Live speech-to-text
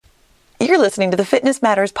You're listening to the Fitness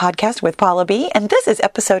Matters podcast with Paula B, and this is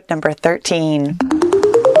episode number 13.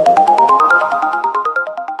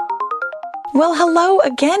 Well, hello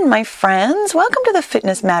again, my friends. Welcome to the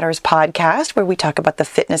Fitness Matters podcast, where we talk about the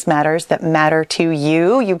fitness matters that matter to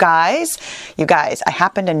you. You guys, I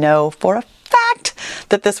happen to know for a fact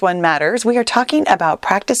that this one matters. We are talking about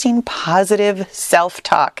practicing positive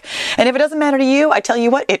self-talk. And if it doesn't matter to you, I tell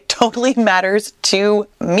you what, it totally matters to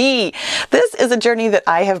me. This is a journey that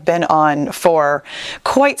I have been on for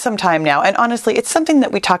quite some time now. And honestly, it's something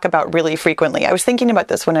that we talk about really frequently. I was thinking about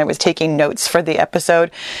this when I was taking notes for the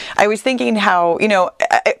episode. I was thinking how,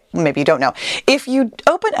 maybe you don't know. If you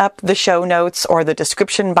open up the show notes or the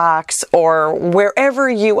description box or wherever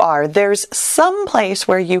you are, there's some place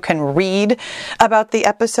where you can read about the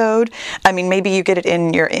episode. I mean, maybe you get it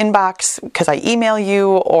in your inbox because I email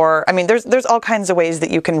you, or there's all kinds of ways that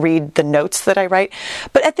you can read the notes that I write.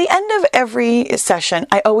 But at the end of every session,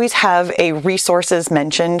 I always have a resources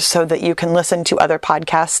mentioned so that you can listen to other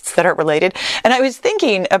podcasts that are related. And I was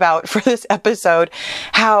thinking about for this episode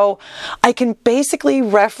how I can basically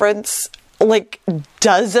reference like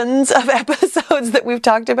dozens of episodes that we've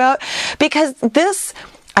talked about, because this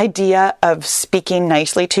idea of speaking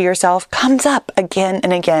nicely to yourself comes up again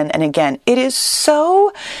and again and again. It is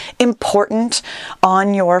so important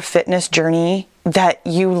on your fitness journey that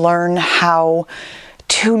you learn how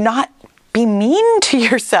to not be mean to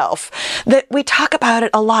yourself, that we talk about it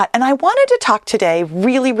a lot. And I wanted to talk today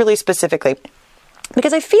really, really specifically,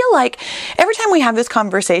 because I feel like every time we have this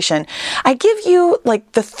conversation, I give you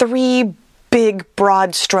like the three big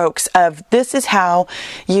broad strokes of this is how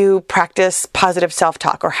you practice positive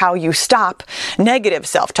self-talk, or how you stop negative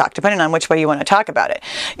self-talk, depending on which way you want to talk about it.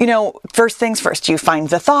 First things first, you find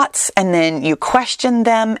the thoughts and then you question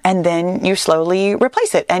them and then you slowly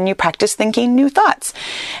replace it and you practice thinking new thoughts.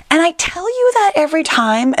 And I tell you that every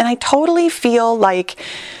time, and I totally feel like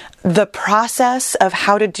the process of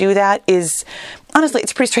how to do that is, honestly,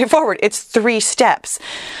 it's pretty straightforward. It's 3 steps.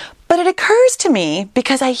 But it occurs to me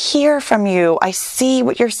because I hear from you, I see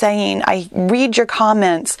what you're saying, I read your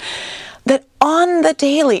comments, that on the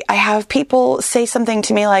daily, I have people say something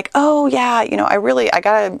to me like, "Oh yeah, I really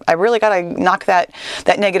gotta knock that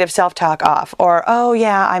negative self-talk off," or "Oh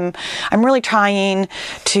yeah, I'm really trying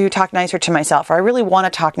to talk nicer to myself," or "I really want to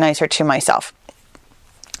talk nicer to myself."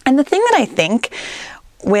 And the thing that I think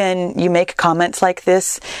when you make comments like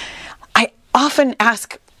this, I often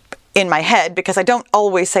ask in my head, because I don't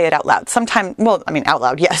always say it out loud. Sometimes, out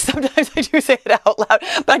loud, yes, sometimes I do say it out loud,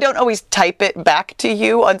 but I don't always type it back to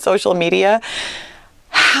you on social media.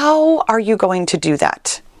 How are you going to do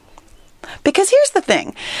that? Because here's the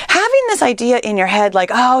thing, having this idea in your head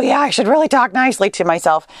like, "Oh yeah, I should really talk nicely to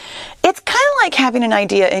myself," it's kind of like having an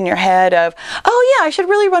idea in your head of, "Oh yeah, I should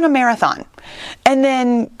really run a marathon." And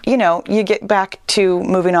then, you get back to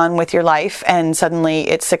moving on with your life, and suddenly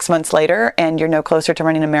it's 6 months later and you're no closer to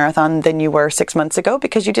running a marathon than you were 6 months ago,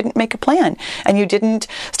 because you didn't make a plan and you didn't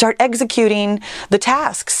start executing the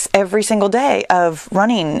tasks every single day of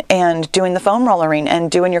running and doing the foam rollering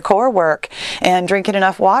and doing your core work and drinking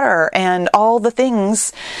enough water and all the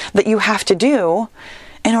things that you have to do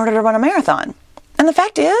in order to run a marathon. And the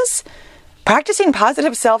fact is, practicing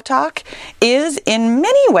positive self-talk is in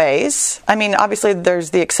many ways, obviously there's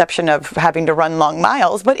the exception of having to run long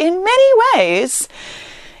miles, but in many ways,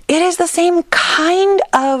 it is the same kind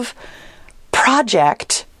of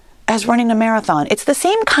project as running a marathon. It's the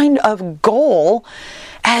same kind of goal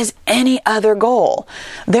as any other goal.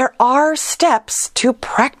 There are steps to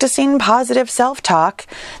practicing positive self-talk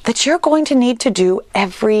that you're going to need to do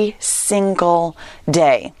every single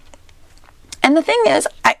day. And the thing is,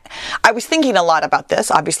 I was thinking a lot about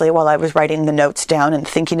this, obviously, while I was writing the notes down and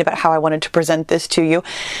thinking about how I wanted to present this to you.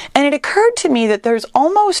 And it occurred to me that there's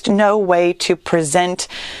almost no way to present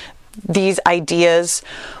these ideas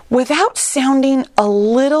without sounding a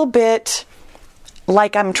little bit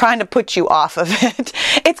like I'm trying to put you off of it.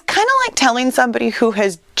 It's kind of like telling somebody who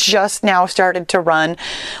has just now started to run,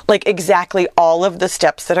 like exactly all of the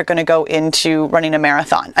steps that are going to go into running a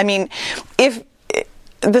marathon. If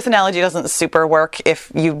this analogy doesn't super work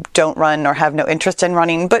if you don't run or have no interest in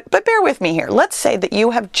running, but bear with me here. Let's say that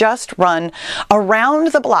you have just run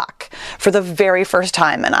around the block for the very first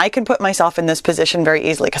time, and I can put myself in this position very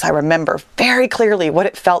easily because I remember very clearly what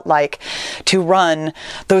it felt like to run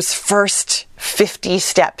those first 50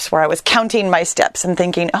 steps where I was counting my steps and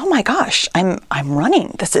thinking, "Oh my gosh, I'm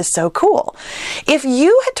running. This is so cool." If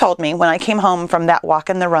you had told me when I came home from that walk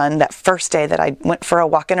and the run, that first day that I went for a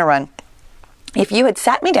walk and a run, if you had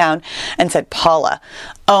sat me down and said, "Paula,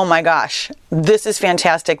 oh my gosh, this is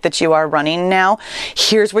fantastic that you are running now.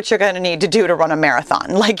 Here's what you're going to need to do to run a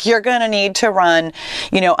marathon. Like, you're going to need to run,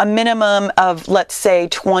 a minimum of, let's say,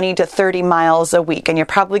 20 to 30 miles a week. And you're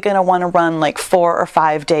probably going to want to run like 4 or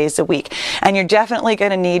 5 days a week. And you're definitely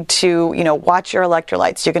going to need to, watch your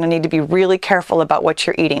electrolytes. You're going to need to be really careful about what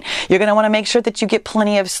you're eating. You're going to want to make sure that you get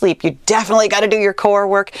plenty of sleep. You definitely got to do your core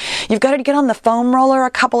work. You've got to get on the foam roller a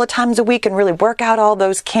couple of times a week and really work out all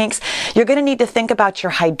those kinks. You're going to need to think about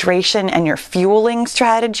your hydration and your fueling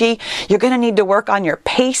strategy. You're going to need to work on your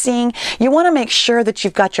pacing. You want to make sure that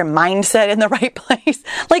you've got your mindset in the right place.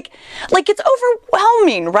 Like it's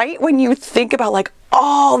overwhelming, right? When you think about like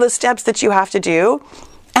all the steps that you have to do.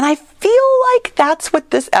 And I feel like that's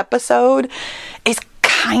what this episode is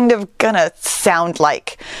kind of gonna sound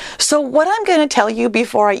like. So what I'm gonna tell you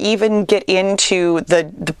before I even get into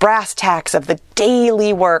the brass tacks of the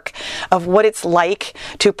daily work of what it's like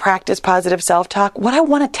to practice positive self-talk, what I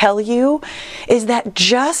want to tell you is that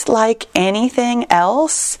just like anything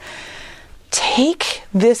else, take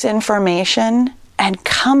this information and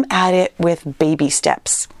come at it with baby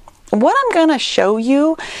steps. What I'm going to show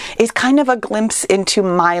you is kind of a glimpse into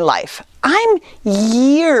my life. I'm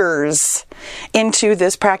years into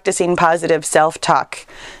this practicing positive self-talk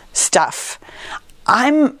stuff.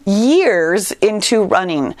 I'm years into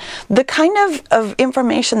running. The kind of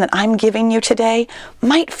information that I'm giving you today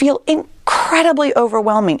might feel incredibly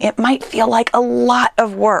overwhelming. It might feel like a lot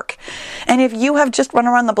of work. And if you have just run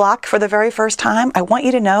around the block for the very first time, I want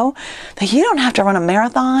you to know that you don't have to run a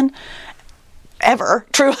marathon ever,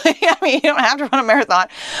 truly. I mean, you don't have to run a marathon,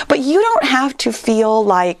 but you don't have to feel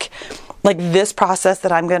like this process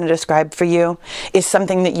that I'm going to describe for you is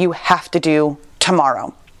something that you have to do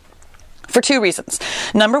tomorrow. For 2 reasons.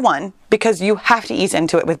 Number one, because you have to ease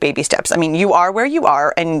into it with baby steps. I mean, you are where you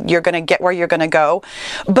are and you're going to get where you're going to go.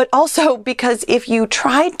 But also because if you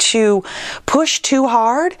try to push too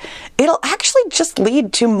hard, it'll actually just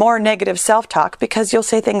lead to more negative self-talk, because you'll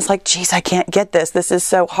say things like, geez, I can't get this. This is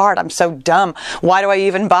so hard. I'm so dumb. Why do I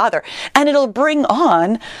even bother? And it'll bring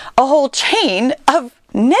on a whole chain of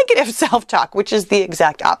negative self-talk, which is the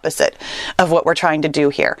exact opposite of what we're trying to do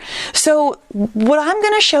here. So what I'm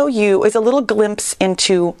going to show you is a little glimpse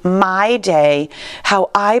into my day,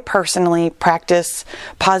 how I personally practice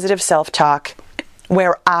positive self-talk,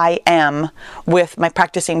 where I am with my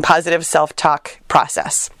practicing positive self-talk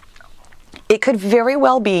process. It could very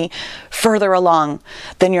well be further along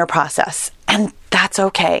than your process, and that's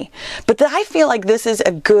okay. But I feel like this is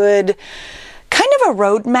a good kind of a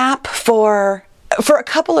roadmap for a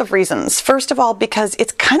couple of reasons. First of all, because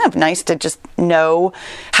it's kind of nice to just know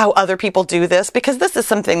how other people do this, because this is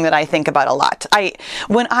something that I think about a lot.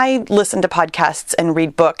 When I listen to podcasts and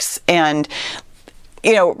read books and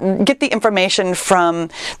get the information from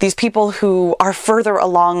these people who are further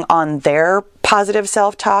along on their positive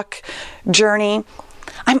self-talk journey,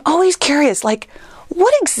 I'm always curious,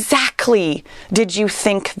 what exactly did you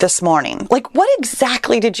think this morning? What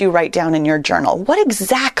exactly did you write down in your journal? What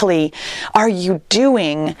exactly are you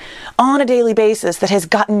doing on a daily basis that has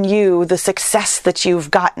gotten you the success that you've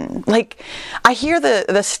gotten? I hear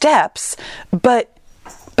the steps, but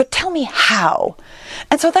tell me how.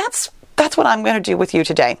 And so that's what I'm going to do with you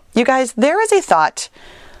today. You guys, there is a thought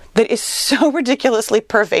that is so ridiculously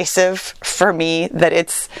pervasive for me that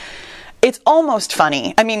it's almost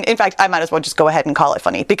funny. I mean, in fact, I might as well just go ahead and call it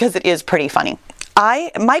funny, because it is pretty funny.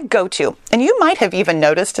 My go-to, and you might have even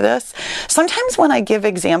noticed this, sometimes when I give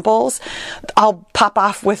examples, I'll pop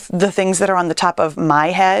off with the things that are on the top of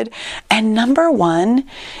my head. And number one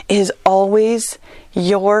is always,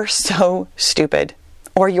 you're so stupid,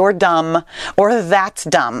 or you're dumb, or that's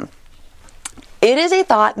dumb. It is a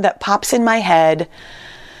thought that pops in my head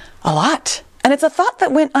a lot. And it's a thought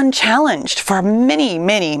that went unchallenged for many,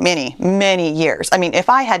 many, many, many years. I mean, if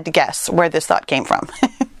I had to guess where this thought came from,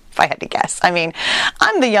 if I had to guess, I mean,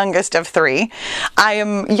 I'm the youngest of 3. I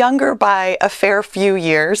am younger by a fair few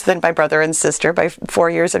years than my brother and sister, by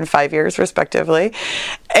 4 years and 5 years, respectively.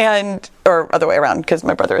 Or other way around, because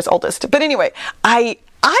my brother is oldest. But anyway, I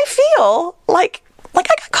feel like I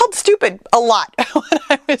got called stupid a lot when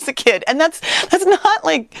I was a kid. And that's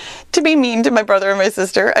not to be mean to my brother and my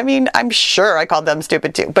sister. I mean, I'm sure I called them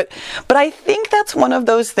stupid too. But I think that's one of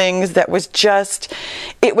those things that was just,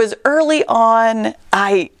 it was early on.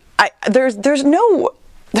 There's no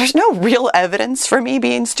real evidence for me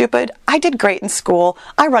being stupid. I did great in school.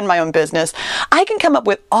 I run my own business. I can come up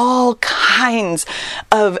with all kinds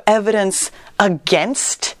of evidence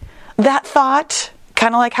against that thought.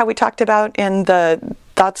 Kind of like how we talked about in the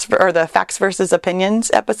facts versus opinions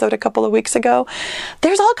episode a couple of weeks ago.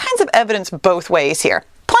 There's all kinds of evidence both ways here.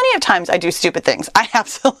 plenty of times I do stupid things. I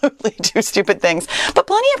absolutely do stupid things. But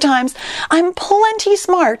plenty of times I'm plenty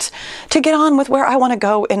smart to get on with where I want to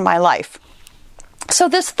go in my life. So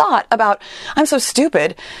this thought about, I'm so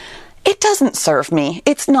stupid, it doesn't serve me.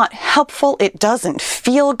 It's not helpful. It doesn't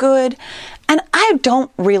feel good. And I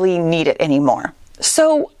don't really need it anymore.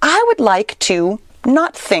 So I would like to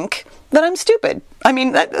not think that I'm stupid. I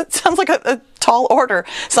mean, that sounds like a tall order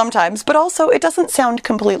sometimes, but also it doesn't sound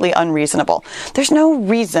completely unreasonable. There's no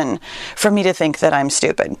reason for me to think that I'm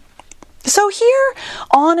stupid. So here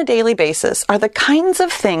on a daily basis are the kinds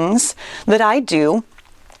of things that I do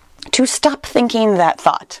to stop thinking that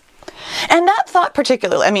thought. And that thought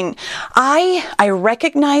particularly, I mean, I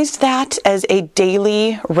recognized that as a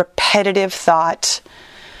daily repetitive thought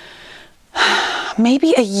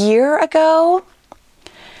maybe a year ago.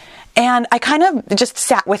 And I kind of just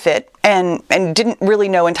sat with it and didn't really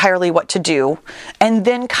know entirely what to do. And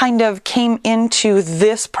then kind of came into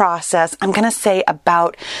this process, I'm going to say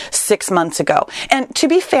about 6 months ago. And to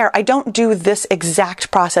be fair, I don't do this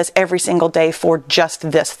exact process every single day for just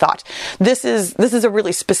this thought. This is a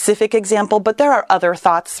really specific example, but there are other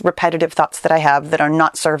thoughts, repetitive thoughts that I have that are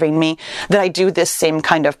not serving me, that I do this same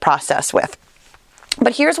kind of process with.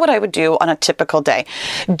 But here's what I would do on a typical day.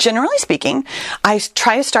 Generally speaking, I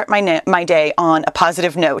try to start my day on a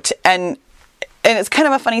positive note. And it's kind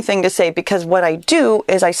of a funny thing to say because what I do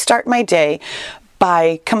is I start my day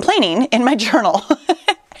by complaining in my journal.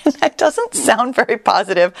 And that doesn't sound very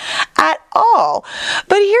positive at all.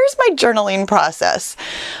 But here's my journaling process.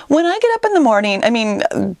 When I get up in the morning, I mean,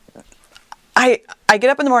 I get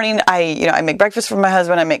up in the morning, I make breakfast for my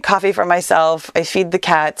husband, I make coffee for myself, I feed the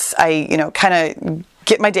cats, I, kind of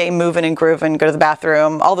get my day moving and grooving, go to the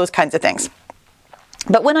bathroom, all those kinds of things.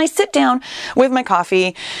 But when I sit down with my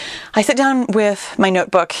coffee, I sit down with my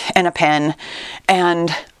notebook and a pen,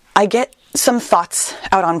 and I get some thoughts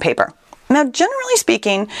out on paper. Now, generally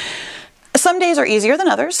speaking, some days are easier than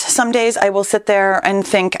others. Some days I will sit there and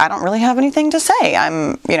think, I don't really have anything to say.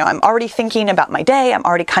 I'm already thinking about my day. I'm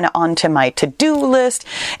already kind of onto my to-do list.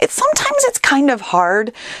 Sometimes it's kind of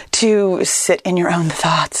hard to sit in your own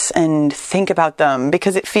thoughts and think about them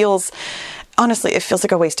because honestly, it feels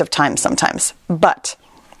like a waste of time sometimes. But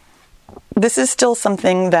this is still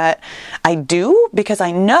something that I do because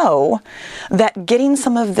I know that getting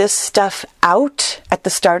some of this stuff out at the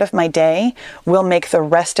start of my day will make the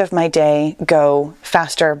rest of my day go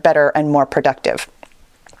faster, better, and more productive.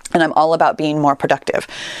 And I'm all about being more productive.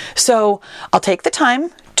 So I'll take the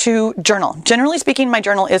time to journal. Generally speaking, my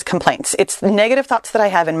journal is complaints. It's negative thoughts that I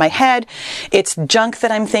have in my head. It's junk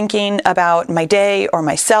that I'm thinking about my day or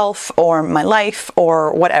myself or my life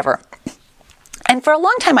or whatever. And for a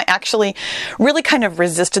long time, I actually really kind of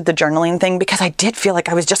resisted the journaling thing because I did feel like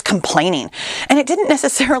I was just complaining. And it didn't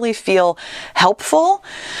necessarily feel helpful.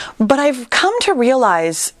 But I've come to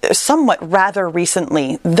realize somewhat rather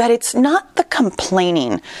recently that it's not the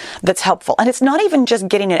complaining that's helpful. And it's not even just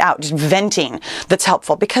getting it out, just venting that's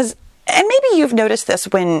helpful. Because, and maybe you've noticed this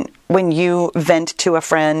when you vent to a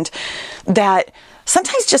friend, that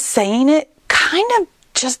sometimes just saying it kind of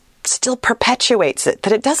just still perpetuates it,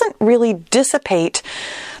 that it doesn't really dissipate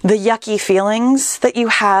the yucky feelings that you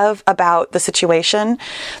have about the situation,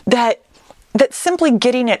 that simply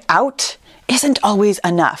getting it out isn't always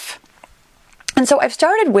enough. And so I've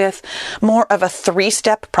started with more of a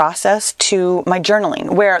 3-step process to my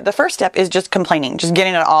journaling, where the first step is just complaining, just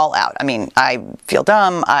getting it all out. I mean, I feel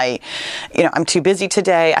dumb. I'm too busy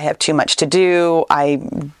today. I have too much to do. I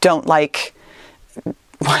don't like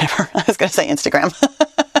whatever. I was going to say Instagram.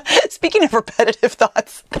 Speaking of repetitive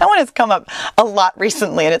thoughts, that one has come up a lot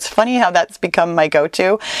recently, and it's funny how that's become my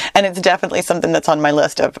go-to, and it's definitely something that's on my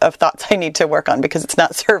list of thoughts I need to work on because it's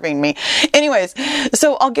not serving me. Anyways,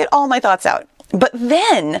 so I'll get all my thoughts out, but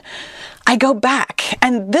then I go back,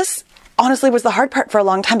 and this honestly was the hard part for a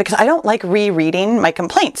long time because I don't like rereading my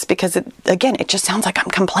complaints because it just sounds like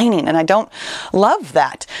I'm complaining, and I don't love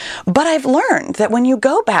that. But I've learned that when you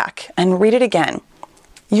go back and read it again,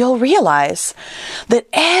 you'll realize that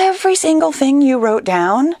every single thing you wrote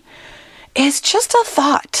down is just a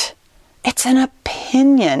thought. It's an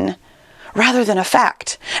opinion rather than a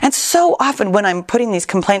fact. And so often when I'm putting these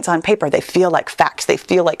complaints on paper, they feel like facts. They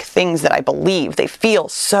feel like things that I believe. They feel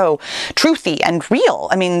so truthy and real.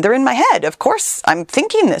 I mean, they're in my head. Of course, I'm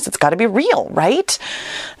thinking this. It's got to be real, right?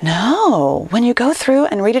 No. When you go through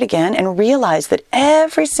and read it again and realize that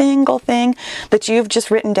every single thing that you've just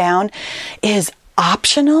written down is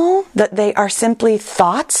optional, that they are simply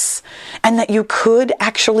thoughts, and that you could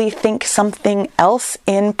actually think something else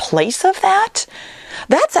in place of that,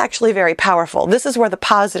 that's actually very powerful. This is where the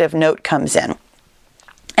positive note comes in.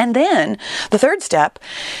 And then the third step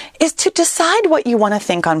is to decide what you want to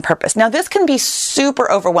think on purpose. Now, this can be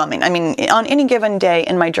super overwhelming. I mean, on any given day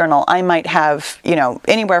in my journal, I might have,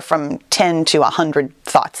 anywhere from 10 to 100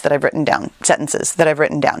 thoughts that I've written down, sentences that I've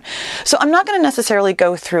written down. So I'm not going to necessarily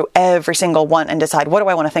go through every single one and decide, what do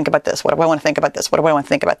I want to think about this? What do I want to think about this? What do I want to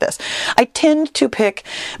think about this? I tend to pick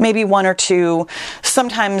maybe one or two.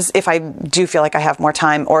 Sometimes if I do feel like I have more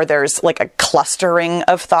time, or there's like a clustering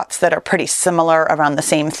of thoughts that are pretty similar around the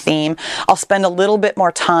same theme, I'll spend a little bit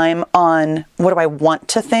more time on what do I want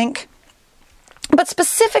to think. But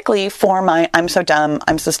specifically for my I'm so dumb,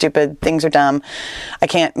 I'm so stupid, things are dumb, I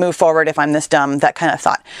can't move forward if I'm this dumb, that kind of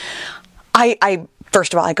thought. I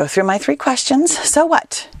first of all, I go through my 3 questions. So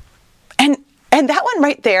what? And that one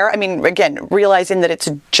right there, I mean, again, realizing that it's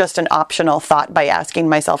just an optional thought by asking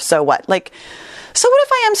myself, so what? Like, so what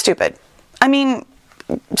if I am stupid? I mean,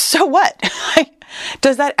 so what?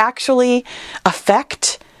 Does that actually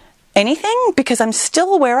affect anything? Because I'm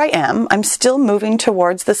still where I am. I'm still moving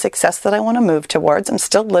towards the success that I want to move towards. I'm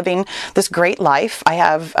still living this great life. I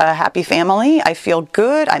have a happy family. I feel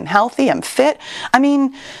good. I'm healthy. I'm fit. I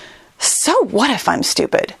mean, so what if I'm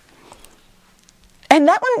stupid? And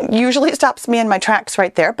that one usually stops me in my tracks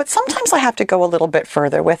right there, but sometimes I have to go a little bit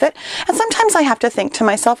further with it. And sometimes I have to think to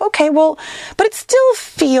myself, okay, well, but it still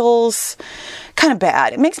feels kind of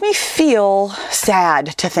bad. It makes me feel sad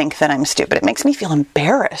to think that I'm stupid. It makes me feel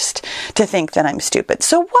embarrassed to think that I'm stupid.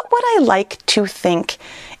 So what would I like to think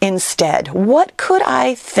instead? What could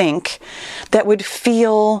I think that would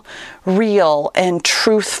feel real and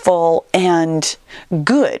truthful and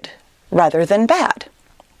good rather than bad?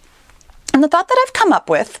 And the thought that I've come up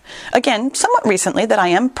with, again, somewhat recently, that I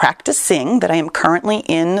am practicing, that I am currently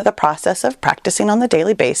in the process of practicing on the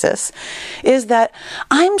daily basis, is that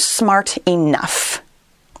I'm smart enough.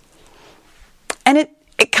 And it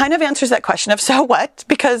kind of answers that question of so what?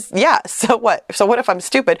 Because yeah, so what? So what if I'm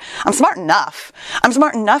stupid? I'm smart enough. I'm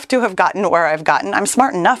smart enough to have gotten where I've gotten. I'm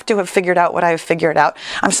smart enough to have figured out what I've figured out.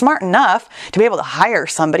 I'm smart enough to be able to hire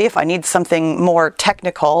somebody if I need something more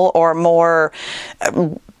technical or more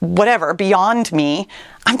whatever beyond me.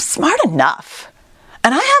 I'm smart enough.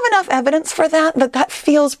 And I have enough evidence for that, that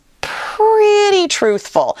feels pretty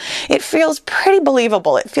truthful. It feels pretty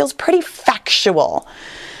believable. It feels pretty factual.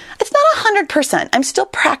 It's not 100%. I'm still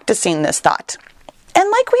practicing this thought. And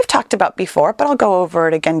like we've talked about before, but I'll go over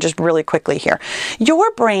it again just really quickly here.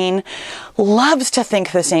 Your brain loves to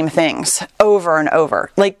think the same things over and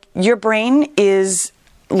over. Like your brain is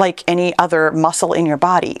like any other muscle in your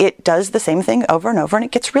body. It does the same thing over and over, and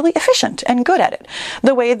it gets really efficient and good at it.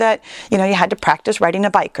 The way that, you had to practice riding a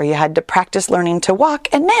bike, or you had to practice learning to walk,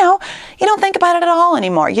 and now you don't think about it at all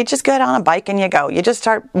anymore. You just get on a bike and you go. You just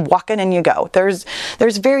start walking and you go. There's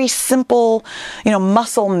very simple,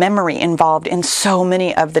 muscle memory involved in so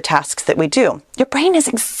many of the tasks that we do. Your brain is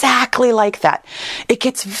exactly like that. It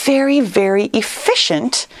gets very, very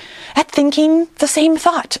efficient at thinking the same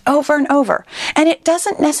thought over and over. And it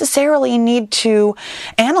doesn't necessarily need to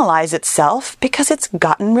analyze itself because it's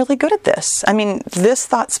gotten really good at this. I mean, this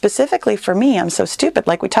thought specifically for me, I'm so stupid,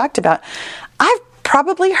 like we talked about, I've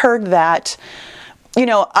probably heard that,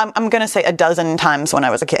 I'm going to say a dozen times when I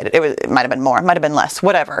was a kid. It might have been more, it might have been less,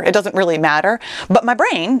 whatever. It doesn't really matter. But my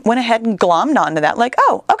brain went ahead and glommed onto that like,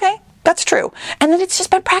 oh, okay. That's true. And then it's just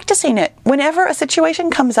by practicing it. Whenever a situation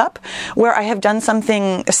comes up where I have done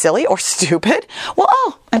something silly or stupid,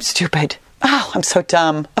 I'm stupid. Oh, I'm so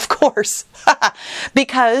dumb. Of course.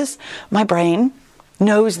 Because my brain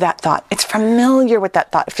knows that thought. It's familiar with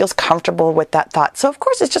that thought. It feels comfortable with that thought. So of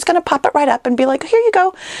course it's just going to pop it right up and be like, here you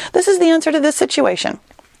go. This is the answer to this situation.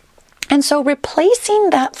 And so replacing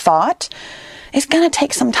that thought is going to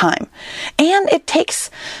take some time, and it takes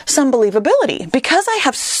some believability because I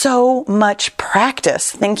have so much practice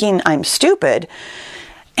thinking I'm stupid.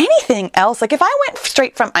 Anything else, like if I went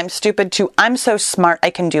straight from I'm stupid to I'm so smart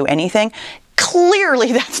I can do anything,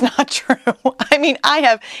 clearly that's not true. I mean, I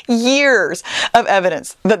have years of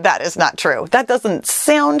evidence that that is not true. That doesn't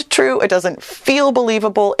sound true. It doesn't feel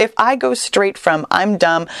believable. If I go straight from I'm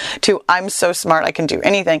dumb to I'm so smart I can do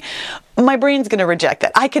anything, my brain's going to reject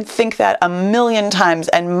that. I could think that a million times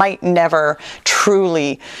and might never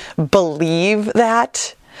truly believe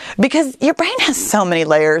that. Because your brain has so many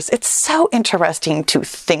layers. It's so interesting to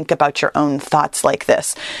think about your own thoughts like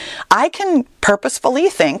this. I can purposefully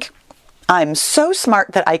think, I'm so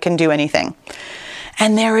smart that I can do anything.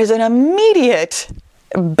 And there is an immediate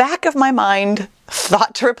back of my mind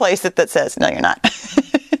thought to replace it that says, no, you're not.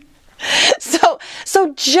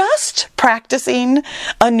 So just practicing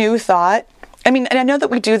a new thought I mean, and I know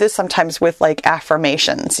that we do this sometimes with like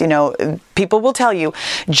affirmations, you know, people will tell you,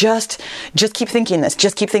 just keep thinking this,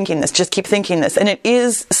 just keep thinking this, just keep thinking this. And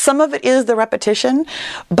some of it is the repetition,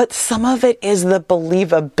 but some of it is the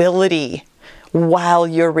believability while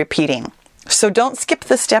you're repeating. So don't skip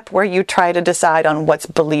the step where you try to decide on what's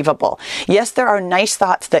believable. Yes, there are nice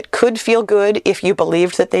thoughts that could feel good if you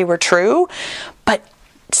believed that they were true, but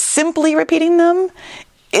simply repeating them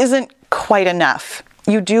isn't quite enough.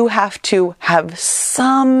 You do have to have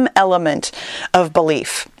some element of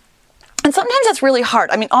belief. And sometimes that's really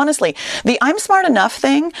hard. I mean, honestly, the I'm smart enough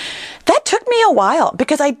thing, that took me a while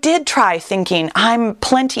because I did try thinking I'm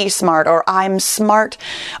plenty smart, or I'm smart,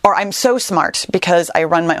 or I'm so smart because I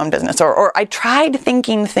run my own business, or I tried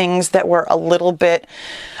thinking things that were a little bit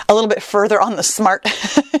further on the smart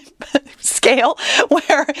scale,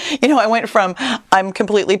 where, you know, I went from I'm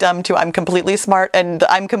completely dumb to I'm completely smart, and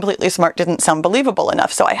the I'm completely smart didn't sound believable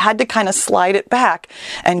enough. So I had to kind of slide it back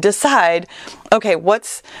and decide, okay,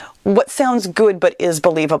 what sounds good but is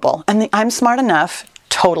believable? And the I'm smart enough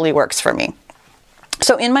totally works for me.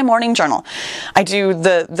 So in my morning journal, I do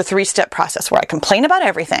the 3-step process where I complain about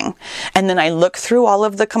everything, and then I look through all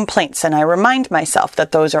of the complaints and I remind myself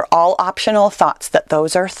that those are all optional thoughts, that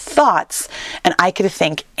those are thoughts, and I could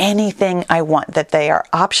think anything I want, that they are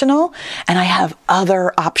optional, and I have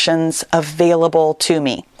other options available to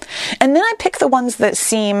me. And then I pick the ones that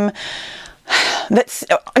seem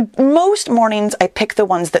most mornings I pick the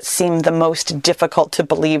ones that seem the most difficult to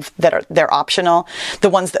believe that they're optional, the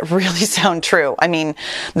ones that really sound true. I mean,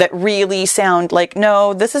 that really sound like,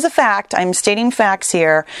 no, this is a fact. I'm stating facts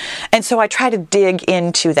here. And so I try to dig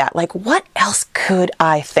into that. Like, what else could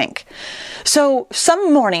I think? So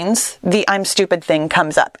some mornings, the I'm stupid thing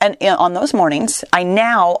comes up. And on those mornings, I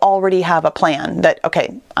now already have a plan that,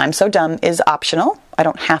 okay, I'm so dumb is optional. I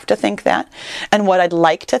don't have to think that. And what I'd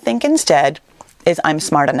like to think instead is I'm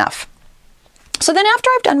smart enough. So then after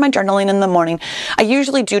I've done my journaling in the morning, I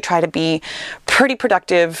usually do try to be pretty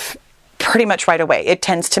productive pretty much right away. It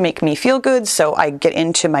tends to make me feel good, so I get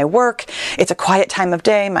into my work. It's a quiet time of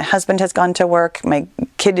day. My husband has gone to work. My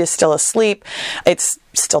kid is still asleep. It's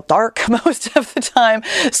still dark most of the time.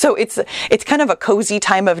 So it's kind of a cozy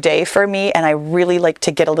time of day for me, and I really like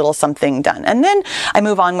to get a little something done. And then I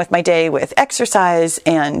move on with my day with exercise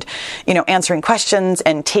and, you know, answering questions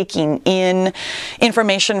and taking in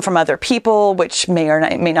information from other people, which may or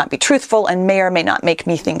may not be truthful and may or may not make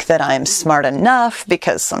me think that I'm smart enough,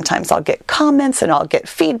 because sometimes I'll get comments and I'll get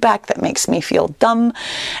feedback that makes me feel dumb.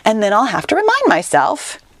 And then I'll have to remind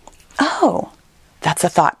myself, oh, that's a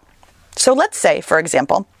thought. So let's say, for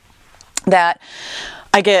example, that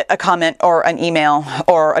I get a comment or an email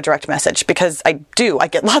or a direct message, because I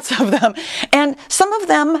get lots of them. And some of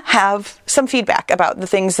them have some feedback about the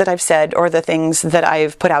things that I've said or the things that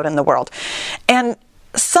I've put out in the world. And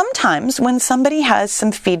sometimes when somebody has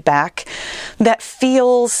some feedback that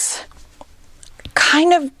feels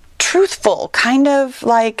kind of truthful, kind of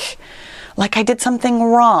like I did something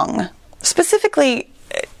wrong, specifically,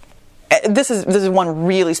 this is one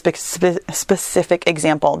really specific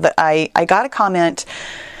example that I got a comment,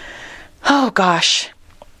 oh gosh,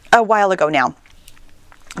 a while ago now,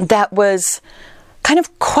 that was kind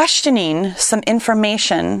of questioning some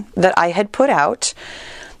information that I had put out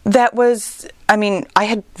that was, I mean, I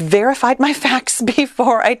had verified my facts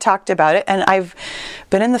before I talked about it, and I've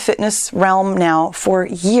been in the fitness realm now for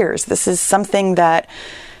years. This is something that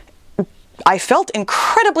I felt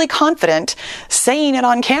incredibly confident saying it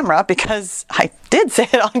on camera, because I did say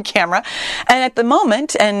it on camera. And at the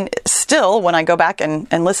moment, and still when I go back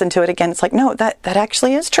and listen to it again, it's like, no, that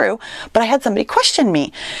actually is true. But I had somebody question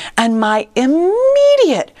me, and my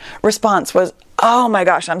immediate response was, oh my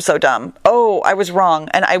gosh, I'm so dumb. Oh, I was wrong.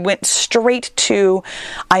 And I went straight to,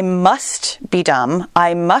 I must be dumb.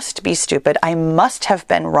 I must be stupid. I must have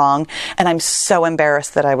been wrong. And I'm so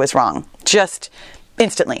embarrassed that I was wrong. Just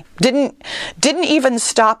instantly. Didn't even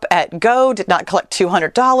stop at go, did not collect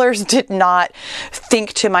 $200, did not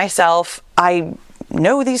think to myself, I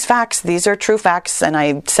know these facts, these are true facts, and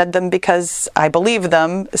I said them because I believe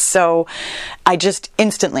them. So I just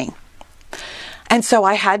instantly. And so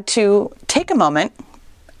I had to take a moment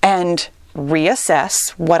and reassess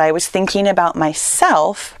what I was thinking about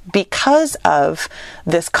myself because of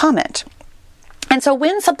this comment. And so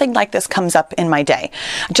when something like this comes up in my day,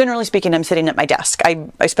 generally speaking, I'm sitting at my desk. I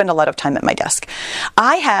spend a lot of time at my desk.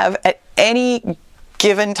 I have, at any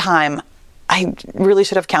given time, I really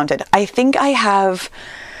should have counted. I think I have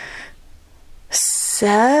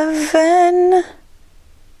 7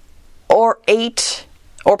 or 8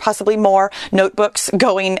 or possibly more notebooks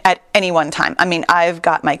going at any one time. I mean, I've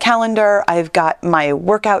got my calendar, I've got my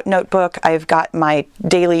workout notebook, I've got my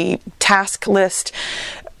daily task list,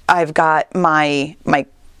 I've got my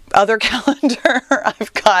other calendar,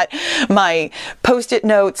 I've got my post-it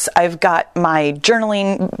notes, I've got my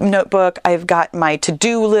journaling notebook, I've got my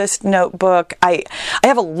to-do list notebook. I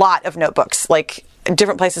have a lot of notebooks, like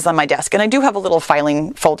different places on my desk, and I do have a little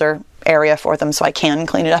filing folder area for them so I can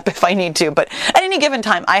clean it up if I need to, but at any given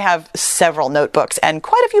time I have several notebooks and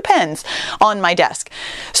quite a few pens on my desk.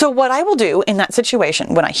 So what I will do in that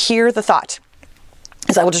situation when I hear the thought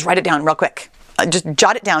is I will just write it down real quick. Just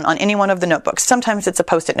jot it down on any one of the notebooks. Sometimes it's a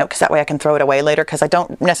post-it note because that way I can throw it away later because I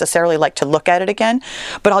don't necessarily like to look at it again,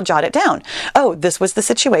 but I'll jot it down. Oh, this was the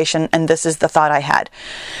situation and this is the thought I had.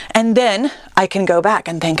 And then I can go back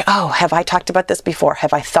and think, oh, have I talked about this before?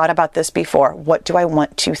 Have I thought about this before? What do I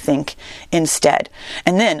want to think instead?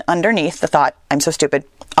 And then underneath the thought, I'm so stupid,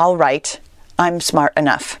 I'll write, I'm smart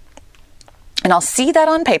enough. And I'll see that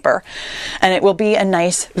on paper, and it will be a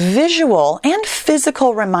nice visual and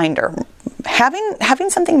physical reminder. Having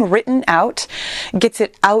something written out gets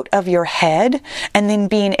it out of your head, and then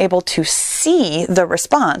being able to see the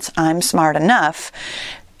response, I'm smart enough.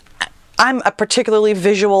 I'm a particularly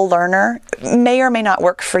visual learner, may or may not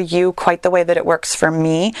work for you quite the way that it works for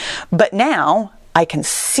me, but now I can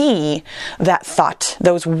see that thought,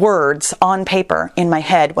 those words on paper in my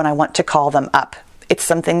head when I want to call them up. It's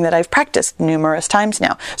something that I've practiced numerous times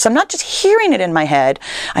now. So I'm not just hearing it in my head,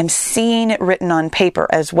 I'm seeing it written on paper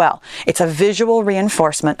as well. It's a visual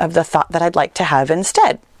reinforcement of the thought that I'd like to have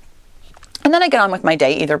instead. And then I get on with my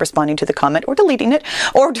day, either responding to the comment or deleting it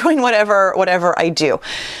or doing whatever I do.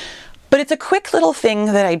 But it's a quick little thing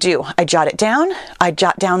that I do. I jot it down, I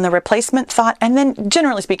jot down the replacement thought, and then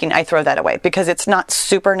generally speaking, I throw that away because it's not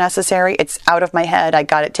super necessary. It's out of my head. I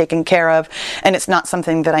got it taken care of, and it's not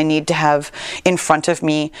something that I need to have in front of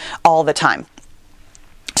me all the time.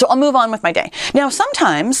 So I'll move on with my day. Now,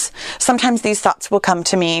 sometimes these thoughts will come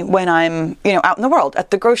to me when I'm, out in the world,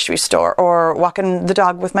 at the grocery store, or walking the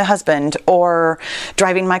dog with my husband, or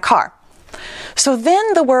driving my car. So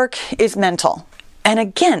then the work is mental. And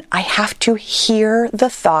again, I have to hear the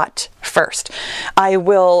thought first. I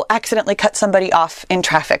will accidentally cut somebody off in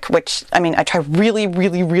traffic, which, I try really,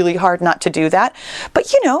 really, really hard not to do that. But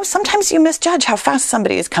sometimes you misjudge how fast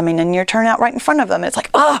somebody is coming and you turn out right in front of them. It's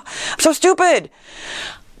like, I'm so stupid.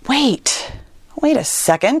 Wait a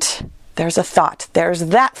second. There's a thought. There's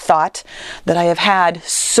that thought that I have had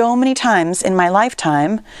so many times in my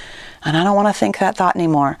lifetime. And I don't want to think that thought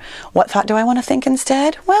anymore. What thought do I want to think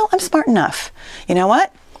instead? Well, I'm smart enough. You know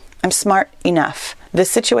what? I'm smart enough. This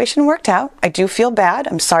situation worked out. I do feel bad.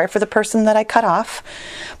 I'm sorry for the person that I cut off.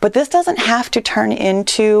 But this doesn't have to turn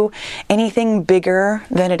into anything bigger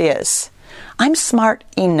than it is. I'm smart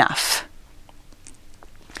enough.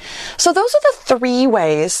 So those are the 3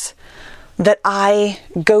 ways that I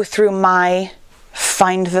go through my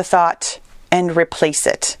find the thought and replace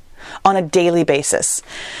it on a daily basis.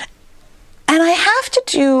 And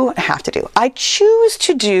I choose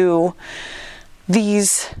to do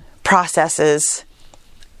these processes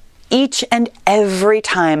each and every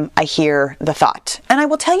time I hear the thought. And I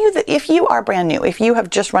will tell you that if you are brand new, if you have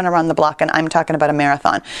just run around the block and I'm talking about a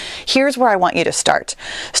marathon, here's where I want you to start.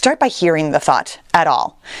 Start by hearing the thought at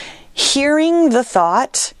all. Hearing the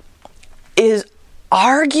thought is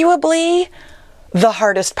arguably the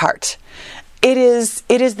hardest part. It is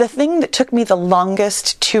the thing that took me the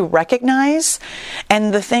longest to recognize,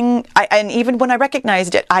 and and even when I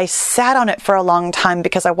recognized it, I sat on it for a long time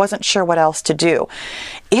because I wasn't sure what else to do.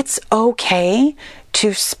 It's okay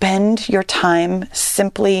to spend your time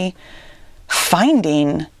simply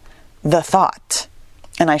finding the thought.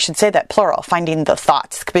 And I should say that plural, finding the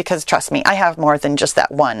thoughts, because trust me, I have more than just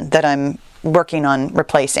that one that I'm working on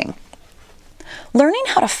replacing. Learning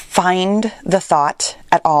how to find the thought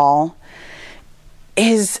at all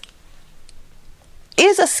is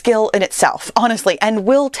a skill in itself, honestly, and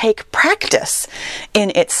will take practice in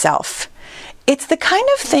itself. It's the kind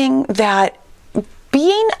of thing that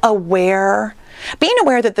being aware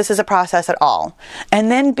that this is a process at all, and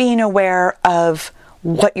then being aware of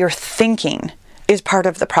what you're thinking is part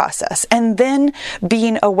of the process, and then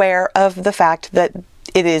being aware of the fact that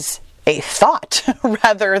it is a thought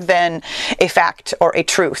rather than a fact or a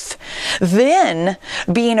truth. Then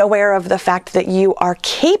being aware of the fact that you are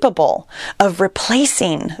capable of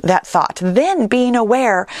replacing that thought. Then being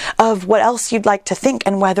aware of what else you'd like to think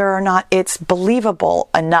and whether or not it's believable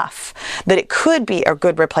enough that it could be a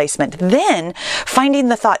good replacement. Then finding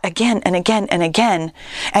the thought again and again and again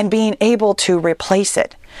and being able to replace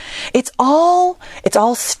it. It's all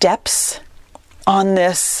steps on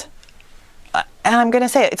this, and I'm going to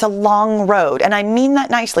say it, it's a long road. And I mean that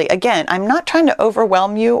nicely. Again, I'm not trying to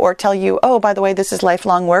overwhelm you or tell you, oh, by the way, this is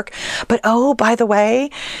lifelong work. But oh, by the way,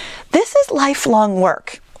 this is lifelong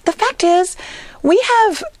work. The fact is, we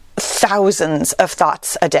have thousands of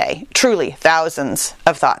thoughts a day, truly thousands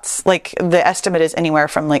of thoughts. Like the estimate is anywhere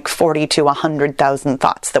from like 40 to 100,000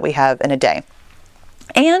 thoughts that we have in a day.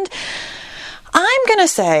 And I'm going to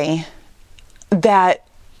say that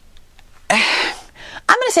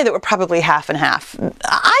we're probably half and half.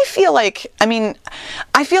 I feel like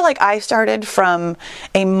I started from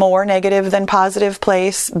a more negative than positive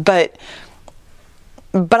place, but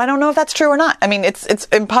I don't know if that's true or not. I mean, it's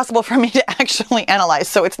impossible for me to actually analyze,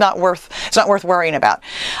 so it's not worth worrying about.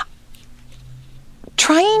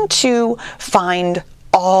 Trying to find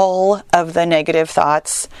all of the negative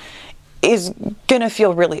thoughts is going to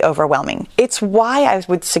feel really overwhelming. It's why I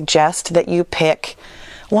would suggest that you pick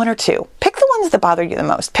one or two. Pick the ones that bother you the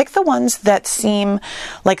most. Pick the ones that seem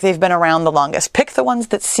like they've been around the longest. Pick the ones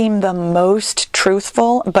that seem the most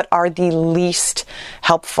truthful but are the least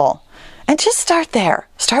helpful. And just start there.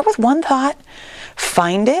 Start with one thought.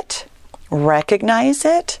 Find it. Recognize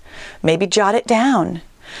it. Maybe jot it down.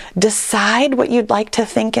 Decide what you'd like to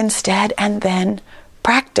think instead, and then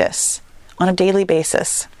practice on a daily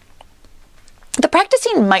basis. The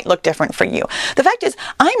practicing might look different for you. The fact is,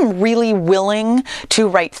 I'm really willing to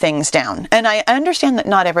write things down. And I understand that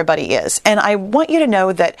not everybody is. And I want you to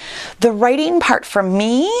know that the writing part for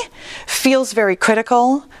me feels very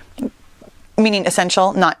critical, meaning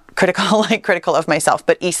essential, not critical like critical of myself,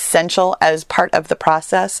 but essential as part of the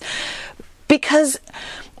process. Because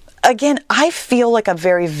again, I feel like a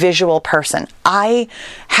very visual person.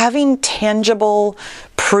 Having tangible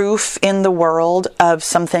proof in the world of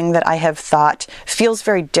something that I have thought feels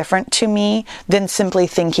very different to me than simply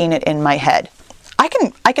thinking it in my head. I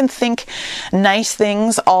can think nice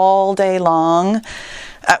things all day long.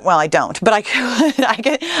 Well, I don't, but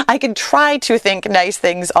I can try to think nice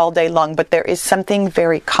things all day long, but there is something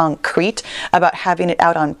very concrete about having it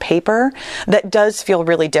out on paper that does feel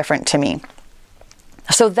really different to me.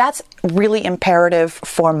 So that's really imperative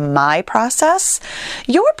for my process.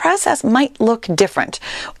 Your process might look different.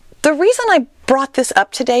 The reason I brought this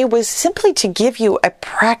up today was simply to give you a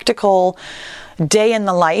practical day in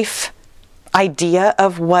the life idea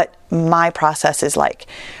of what my process is like.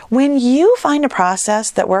 When you find a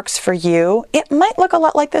process that works for you, it might look a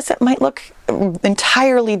lot like this. It might look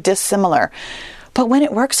entirely dissimilar. But when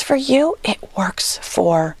it works for you, it works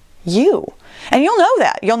for you. And you'll know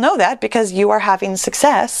that. You'll know that because you are having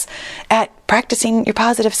success at practicing your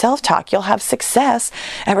positive self-talk. You'll have success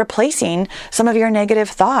at replacing some of your negative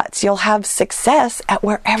thoughts. You'll have success at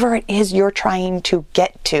wherever it is you're trying to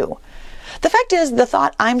get to. The fact is, the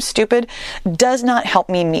thought I'm stupid does not help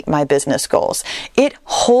me meet my business goals. It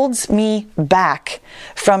holds me back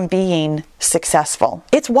from being successful.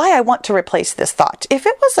 It's why I want to replace this thought. If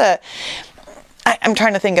it was I'm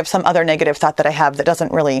trying to think of some other negative thought that I have that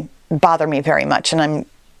doesn't really bother me very much, and I'm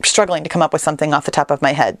struggling to come up with something off the top of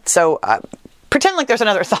my head. So pretend like there's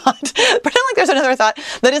another thought. Pretend like there's another thought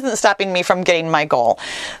that isn't stopping me from getting my goal.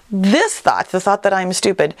 This thought, the thought that I'm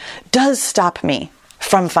stupid, does stop me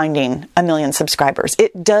from finding 1 million subscribers.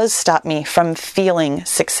 It does stop me from feeling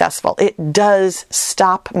successful. It does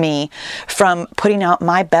stop me from putting out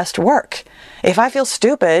my best work. If I feel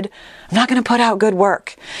stupid, I'm not going to put out good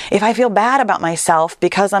work. If I feel bad about myself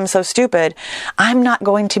because I'm so stupid, I'm not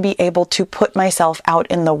going to be able to put myself out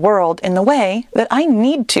in the world in the way that I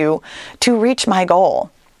need to reach my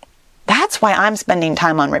goal. That's why I'm spending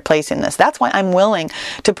time on replacing this. That's why I'm willing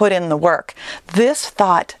to put in the work. This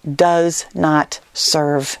thought does not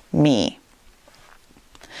serve me.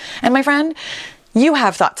 And my friend, you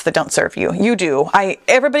have thoughts that don't serve you. You do.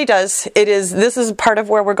 Everybody does. This is part of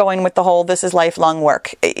where we're going with the whole, this is lifelong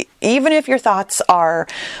work. Even if your thoughts are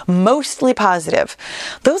mostly positive,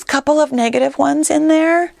 those couple of negative ones in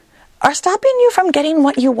there are stopping you from getting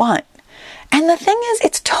what you want. And the thing is,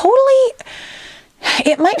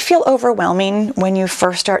 it might feel overwhelming when you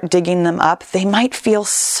first start digging them up. They might feel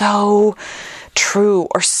so true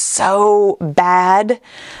or so bad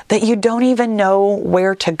that you don't even know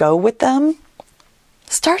where to go with them.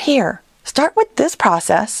 Start here. Start with this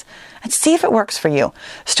process and see if it works for you.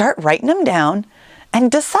 Start writing them down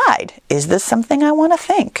and decide, is this something I want to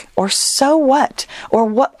think? Or so what? Or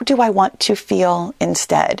what do I want to feel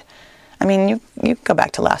instead? I mean, you go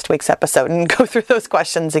back to last week's episode and go through those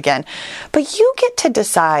questions again. But you get to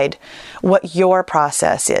decide what your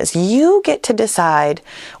process is. You get to decide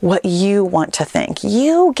what you want to think.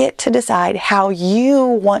 You get to decide how you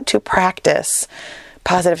want to practice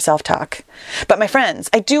positive self-talk. But my friends,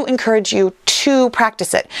 I do encourage you to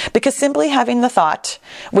practice it, because simply having the thought,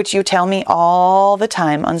 which you tell me all the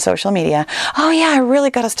time on social media, oh yeah, I really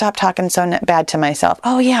got to stop talking so bad to myself.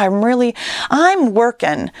 Oh yeah, I'm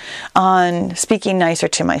working on speaking nicer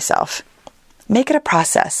to myself. Make it a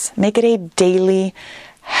process. Make it a daily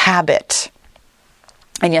habit.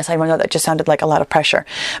 And yes, I know that just sounded like a lot of pressure.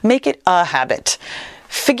 Make it a habit.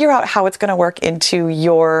 Figure out how it's going to work into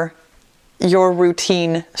your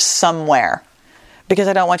routine somewhere, because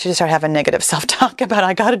I don't want you to start having negative self-talk about,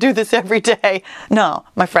 I got to do this every day. No,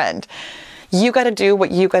 my friend, you got to do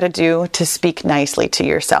what you got to do to speak nicely to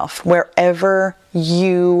yourself wherever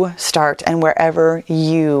you start and wherever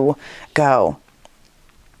you go.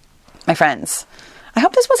 My friends, I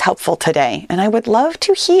hope this was helpful today, and I would love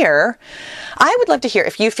to hear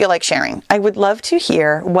if you feel like sharing. I would love to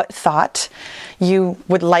hear what thought you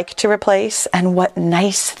would like to replace and what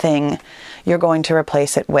nice thing you're going to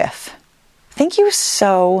replace it with. Thank you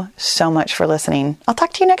so, so much for listening. I'll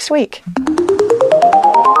talk to you next week.